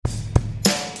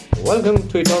Welcome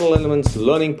to Eternal Elements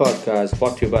Learning Podcast,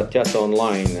 brought to you by Atyasa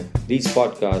Online. These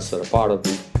podcasts are a part of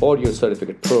the audio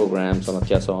certificate programs on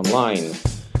Atyasa Online.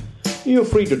 You're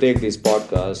free to take these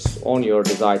podcasts on your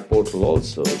desired portal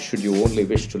also, should you only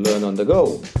wish to learn on the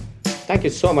go. Thank you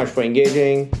so much for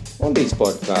engaging on these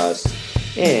podcasts,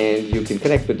 and you can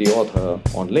connect with the author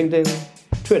on LinkedIn,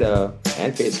 Twitter,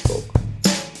 and Facebook.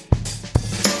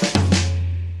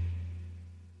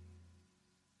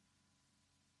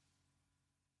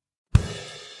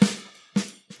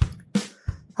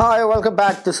 Hi, welcome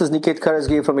back. This is Niket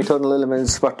Karasgi from Eternal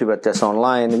Elements, brought to you by Atyasa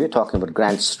Online. We're talking about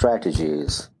grand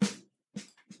strategies.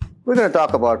 We're going to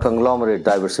talk about conglomerate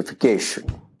diversification.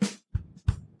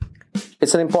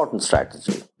 It's an important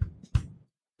strategy.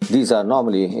 These are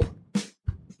normally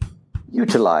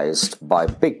utilized by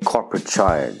big corporate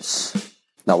giants.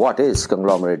 Now, what is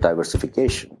conglomerate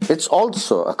diversification? It's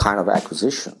also a kind of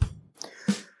acquisition.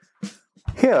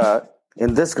 Here,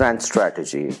 in this grand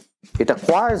strategy, it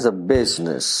acquires a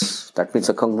business, that means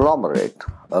a conglomerate,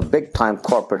 a big-time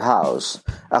corporate house,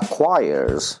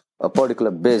 acquires a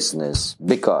particular business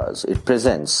because it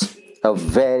presents a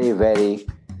very, very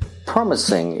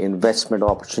promising investment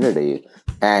opportunity,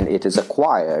 and it is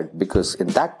acquired because in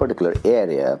that particular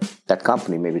area, that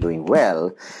company may be doing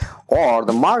well, or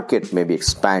the market may be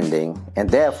expanding, and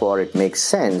therefore it makes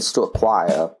sense to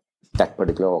acquire that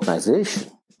particular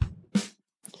organization.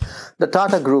 The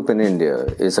Tata Group in India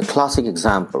is a classic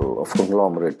example of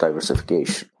conglomerate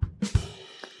diversification.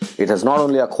 It has not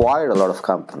only acquired a lot of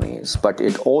companies, but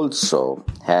it also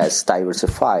has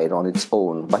diversified on its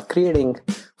own by creating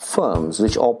firms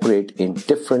which operate in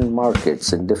different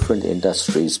markets, in different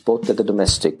industries, both at the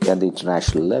domestic and the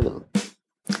international level.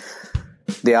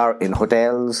 They are in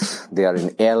hotels, they are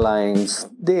in airlines,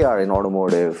 they are in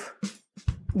automotive,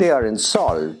 they are in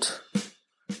salt,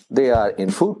 they are in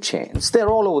food chains. They're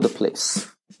all over the place.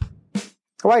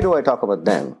 Why do I talk about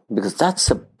them? Because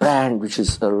that's a brand which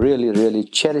is a really, really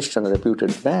cherished and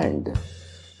reputed brand.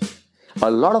 A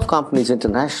lot of companies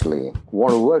internationally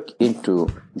want to work into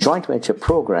joint venture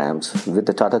programs with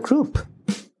the Tata Group.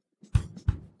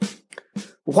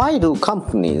 Why do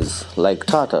companies like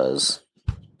Tata's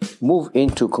move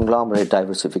into conglomerate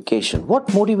diversification? What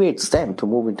motivates them to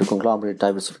move into conglomerate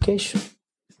diversification?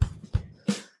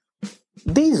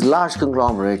 These large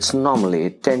conglomerates normally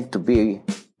tend to be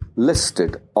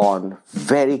listed on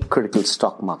very critical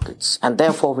stock markets, and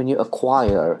therefore when you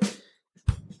acquire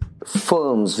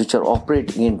firms which are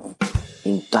operating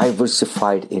in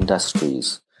diversified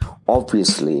industries,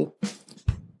 obviously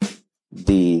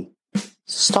the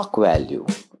stock value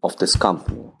of this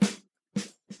company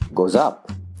goes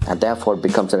up, and therefore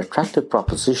becomes an attractive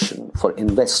proposition for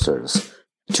investors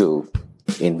to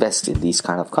invest in these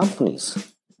kind of companies.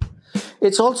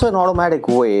 It's also an automatic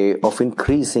way of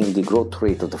increasing the growth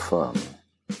rate of the firm.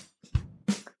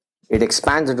 It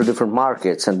expands into different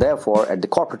markets, and therefore at the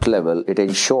corporate level, it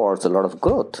ensures a lot of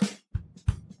growth.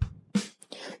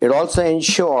 It also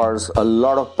ensures a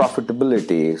lot of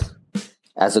profitability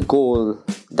as a goal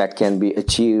that can be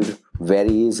achieved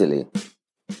very easily,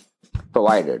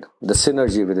 provided the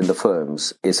synergy within the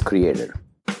firms is created.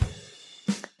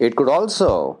 It could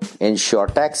also ensure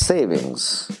tax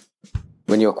savings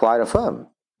when you acquire a firm,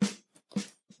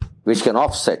 which can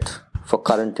offset for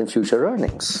current and future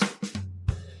earnings.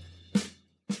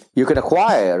 You can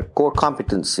acquire core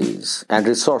competencies and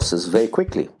resources very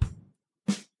quickly.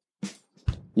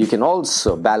 You can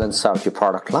also balance out your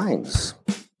product lines.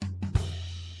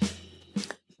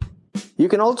 You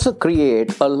can also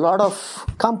create a lot of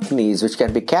companies which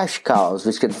can be cash cows,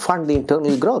 which can fund the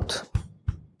internal growth.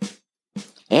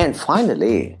 And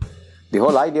finally, the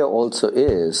whole idea also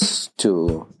is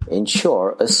to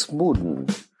ensure a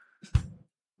smoothened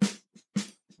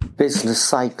business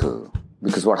cycle.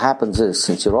 Because what happens is,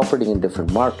 since you're operating in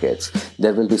different markets,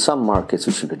 there will be some markets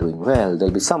which will be doing well, there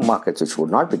will be some markets which will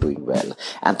not be doing well.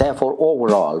 And therefore,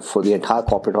 overall, for the entire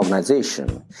corporate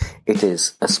organization, it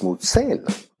is a smooth sail.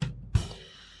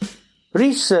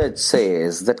 Research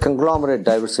says that conglomerate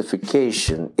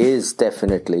diversification is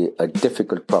definitely a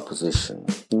difficult proposition.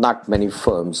 Not many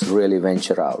firms really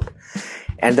venture out.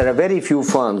 And there are very few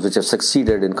firms which have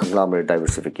succeeded in conglomerate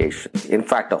diversification. In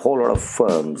fact, a whole lot of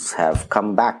firms have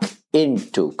come back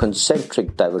into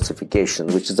concentric diversification,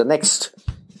 which is the next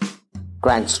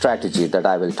grand strategy that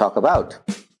I will talk about.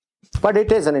 But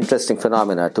it is an interesting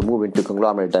phenomenon to move into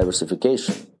conglomerate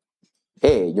diversification.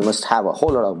 You must have a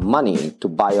whole lot of money to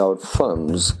buy out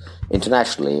firms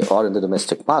internationally or in the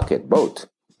domestic market, both.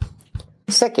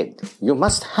 Second, you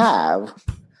must have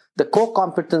the core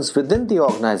competence within the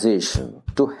organization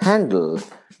to handle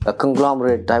a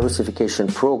conglomerate diversification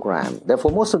program.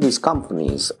 Therefore, most of these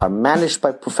companies are managed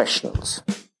by professionals.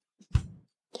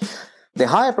 They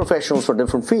hire professionals for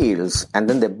different fields and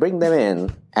then they bring them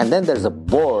in, and then there's a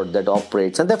board that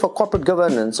operates, and therefore corporate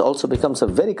governance also becomes a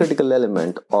very critical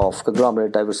element of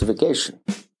conglomerate diversification.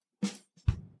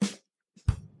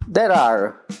 There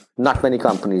are not many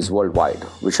companies worldwide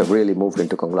which have really moved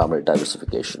into conglomerate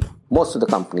diversification. Most of the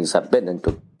companies have been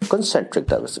into concentric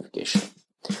diversification.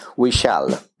 We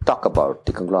shall talk about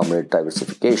the conglomerate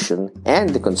diversification and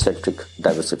the concentric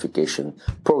diversification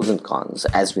pros and cons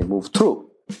as we move through.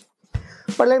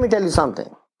 But let me tell you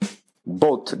something.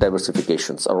 Both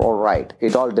diversifications are all right.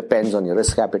 It all depends on your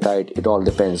risk appetite. It all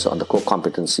depends on the core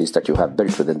competencies that you have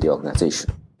built within the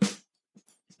organization.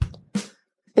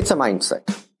 It's a mindset.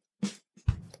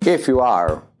 If you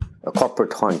are a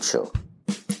corporate honcho,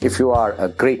 if you are a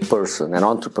great person, an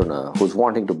entrepreneur who's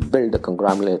wanting to build a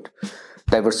conglomerate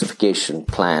diversification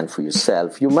plan for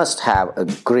yourself, you must have a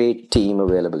great team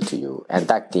available to you, and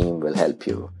that team will help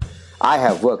you. I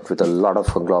have worked with a lot of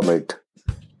conglomerate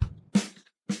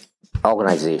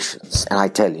organizations, and I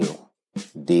tell you,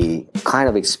 the kind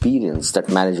of experience that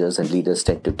managers and leaders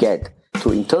tend to get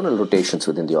through internal rotations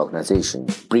within the organization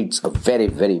breeds a very,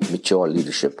 very mature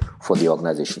leadership for the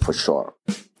organization for sure.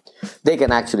 They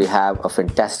can actually have a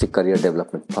fantastic career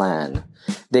development plan.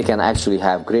 They can actually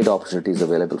have great opportunities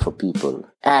available for people.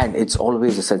 And it's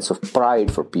always a sense of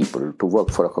pride for people to work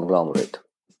for a conglomerate.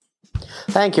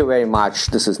 Thank you very much.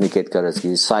 This is Niket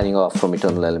Karajagi signing off from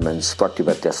Eternal Elements, brought to you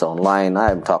by Tyesa Online.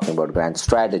 I am talking about grand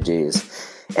strategies.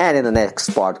 And in the next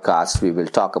podcast, we will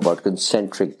talk about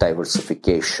concentric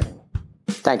diversification.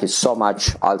 Thank you so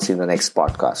much. I'll see you in the next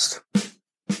podcast.